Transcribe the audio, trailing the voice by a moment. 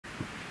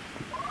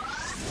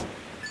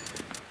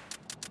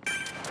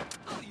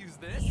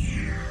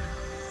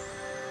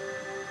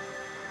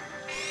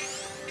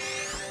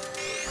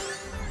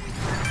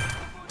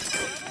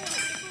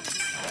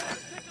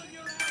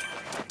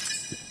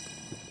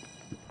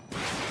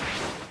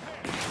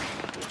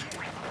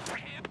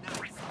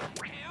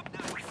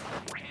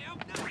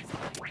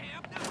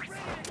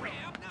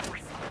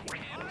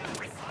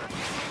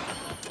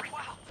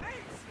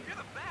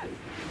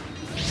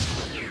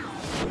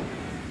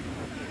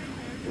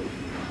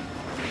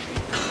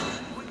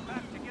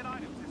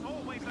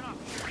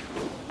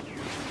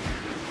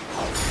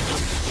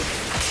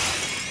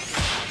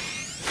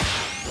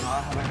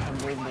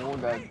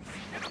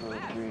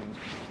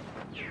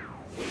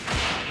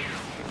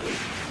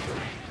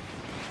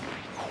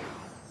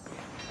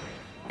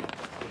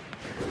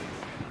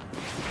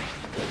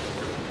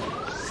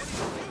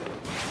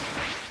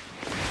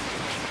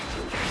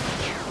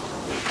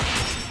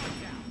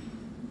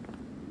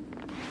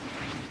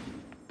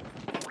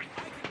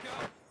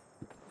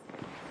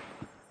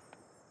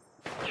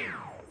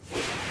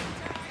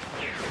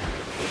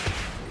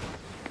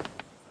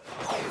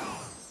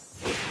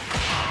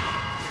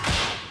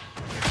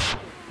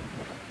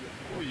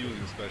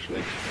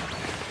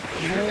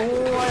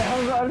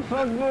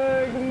fuck,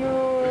 Mike?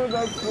 No,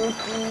 that's so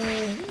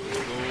cringe.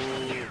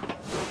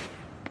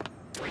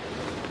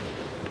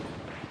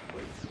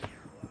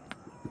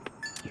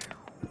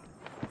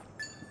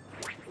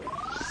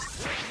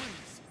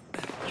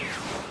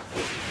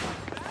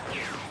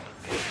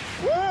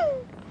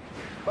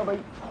 Bye bye.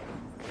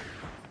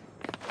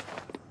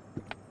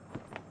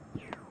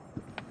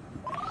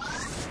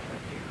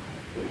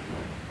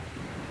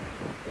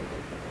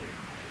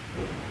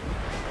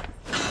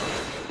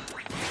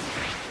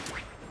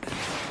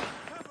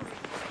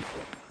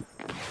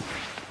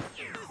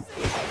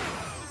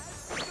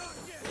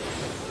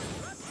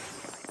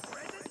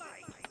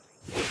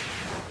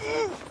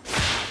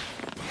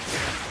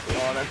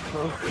 Oh, that's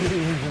so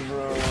cringe,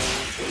 bro.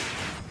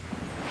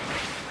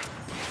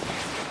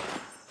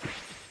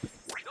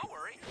 Don't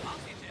worry, I'll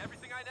teach you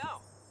everything I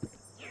know.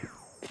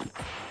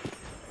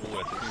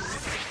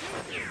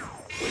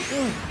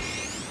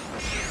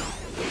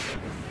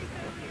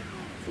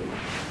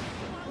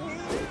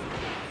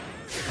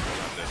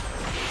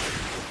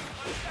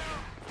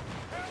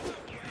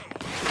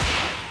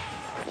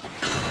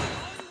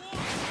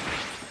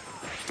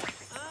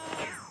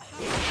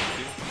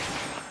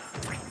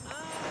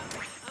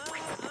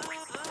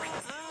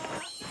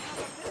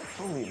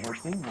 Holy,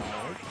 working now,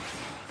 right?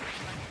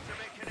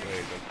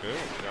 Wait, okay.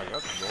 Yeah, I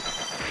got you.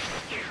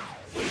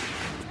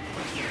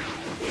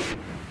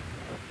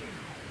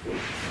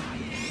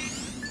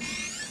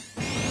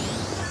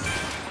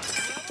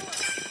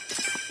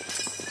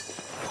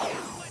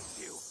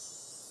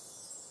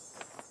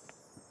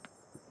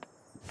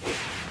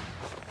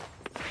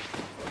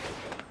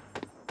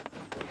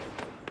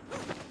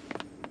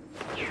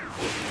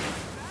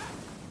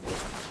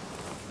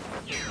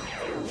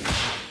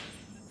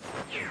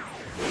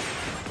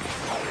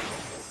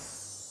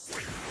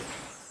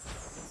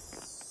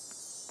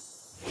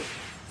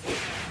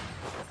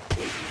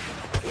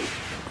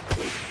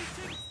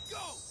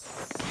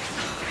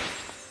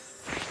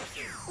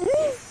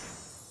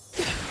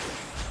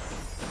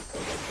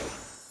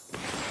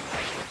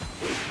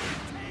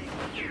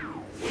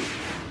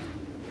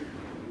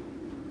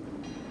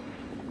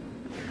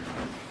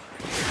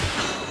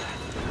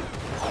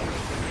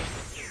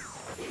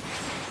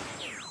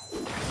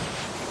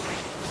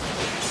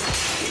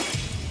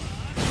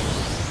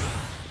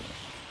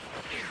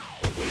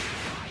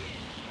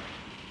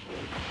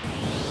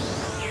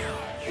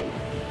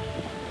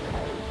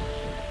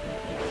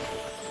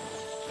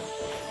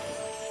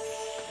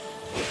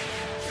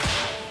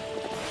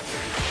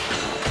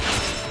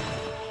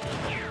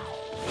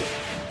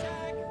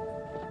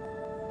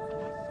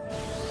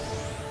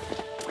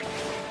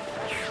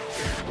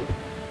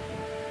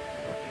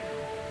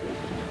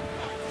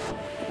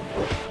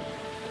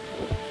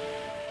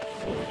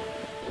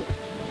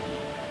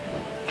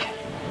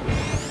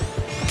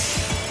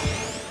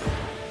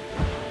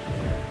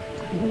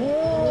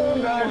 Whoa,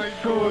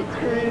 that's so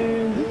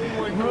cringe.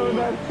 Bro,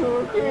 that's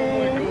so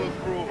cringe.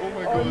 Bro, oh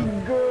my On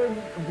god. good.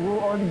 Bro,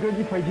 on good,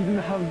 if I didn't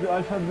have the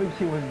alphabet,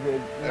 he was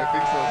dead. I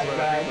think so, Nah, bro. I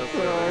that's think so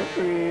so.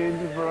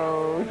 cringe,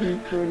 bro.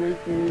 He's so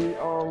lucky.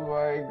 Oh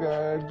my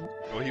god.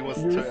 Oh, he was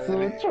You're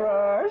so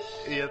trash.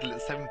 he had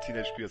 17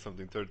 HP or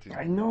something, 13.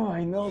 I know,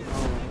 bro.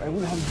 I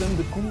would have done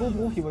the combo,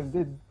 bro. He was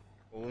dead.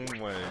 Oh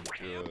my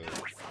god.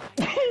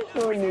 He's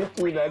so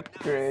lucky, that's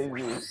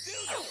crazy.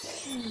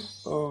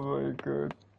 Oh my god.